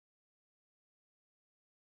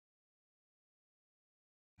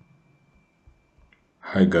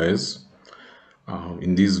Hi guys,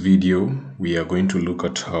 in this video we are going to look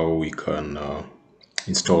at how we can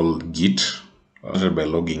install Git by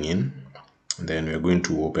logging in. And then we are going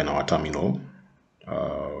to open our terminal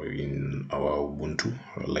in our Ubuntu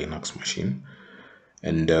or Linux machine,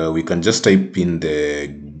 and we can just type in the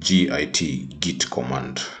git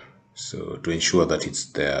command, so to ensure that it's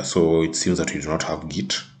there. So it seems that we do not have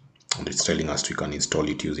Git, and it's telling us we can install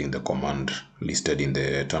it using the command listed in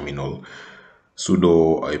the terminal,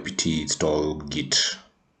 sudo apt install git.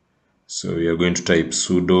 So we are going to type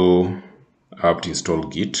sudo apt install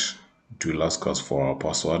git. It will ask us for our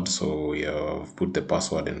password, so we have put the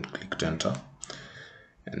password and clicked enter,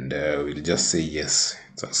 and we'll just say yes.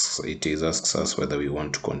 It asks us whether we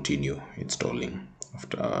want to continue installing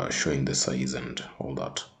after showing the size and all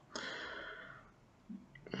that.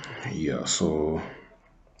 Yeah, so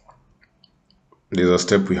there's a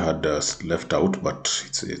step we had left out, but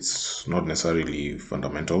it's not necessarily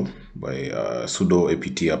fundamental. By sudo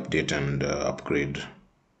apt update and upgrade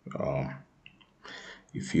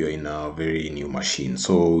if you're in a very new machine.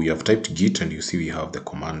 So we have typed git, and you see we have the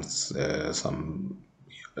commands, some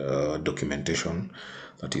documentation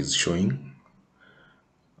that is showing.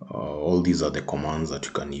 All these are the commands that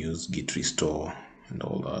you can use, git restore and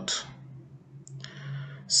all that.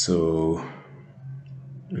 So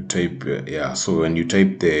you type so when you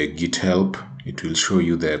type the git help, it will show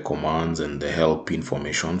you the commands and the help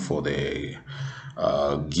information for the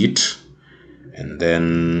git. And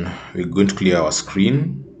then we're going to clear our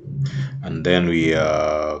screen, and then we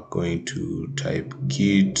are going to type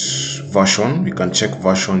git version. We can check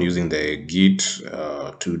version using the git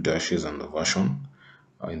two dashes and the version.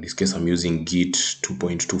 In this case I'm using git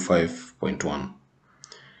 2.25.1.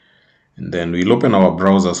 and then we'll open our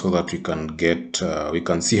browser so that we can get we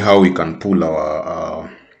can see how we can pull our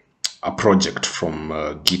a project from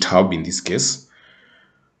GitHub in this case.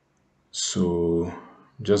 So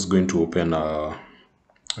I'm just going to open a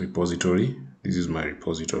repository. This is my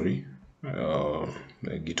repository, the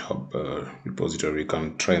GitHub repository. We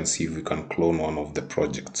can try and see if we can clone one of the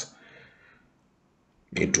projects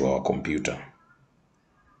into our computer.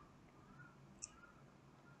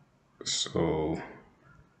 So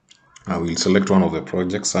I will select one of the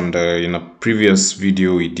projects, and in a previous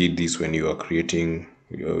video we did this when you are creating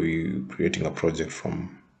a project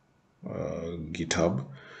from GitHub.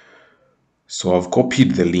 So I've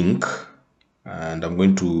copied the link, and I'm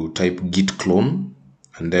going to type git clone,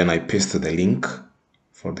 and then I paste the link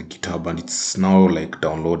for the GitHub, and it's now like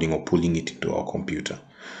downloading or pulling it into our computer.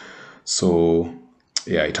 So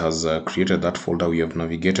yeah, it has created that folder. We have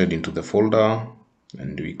navigated into the folder,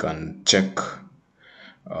 and we can check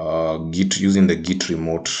git using the git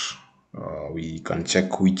remote. We can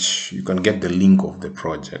check which you can get the link of the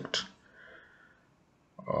project.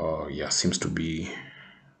 Yeah, seems to be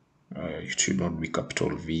it should not be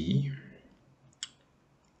capital V.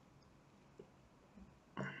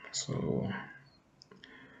 So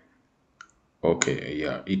okay,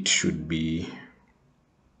 yeah, it should be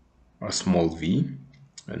a small v,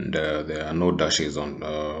 and there are no dashes on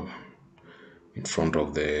in front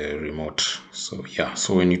of the remote. So yeah,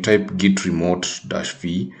 so when you type git remote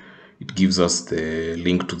 -v, it gives us the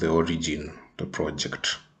link to the origin, the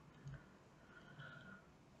project.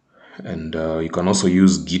 And you can also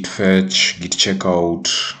use git fetch, git checkout,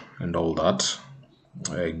 and all that.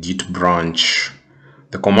 Git branch.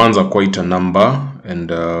 The commands are quite a number,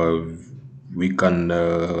 and we can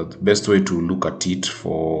the best way to look at it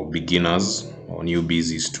for beginners or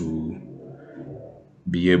newbies is to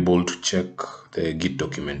be able to check the git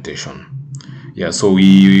documentation. Yeah, so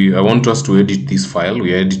I want us to edit this file.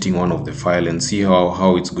 We are editing one of the file and see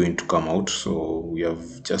how it's going to come out. So we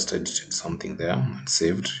have just edited something there and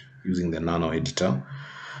saved using the nano editor.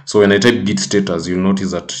 So when I type git status, you'll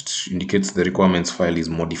notice that it indicates the requirements file is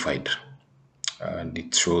modified, and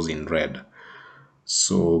it shows in red.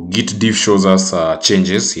 So git diff shows us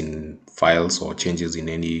changes in files or changes in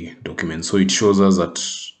any document. So it shows us that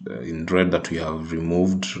in red that we have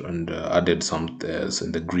removed and added some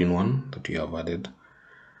in the green one that we have added.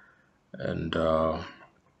 And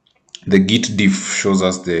the git diff shows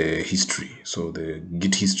us the history. So the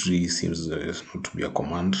git history seems not to be a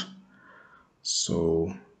command.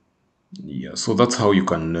 So yeah, so that's how you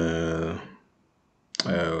can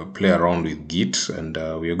play around with Git. And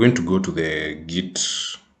we are going to go to the Git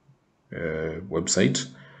website.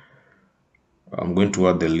 I'm going to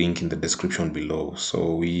add the link in the description below.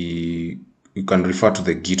 So you can refer to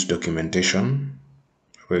the Git documentation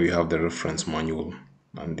where we have the reference manual,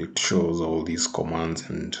 and it shows all these commands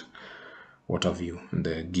and what have you in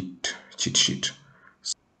the Git cheat sheet.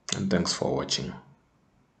 And thanks for watching.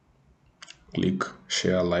 click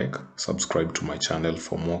share, like, subscribe to my channel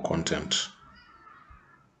for more content.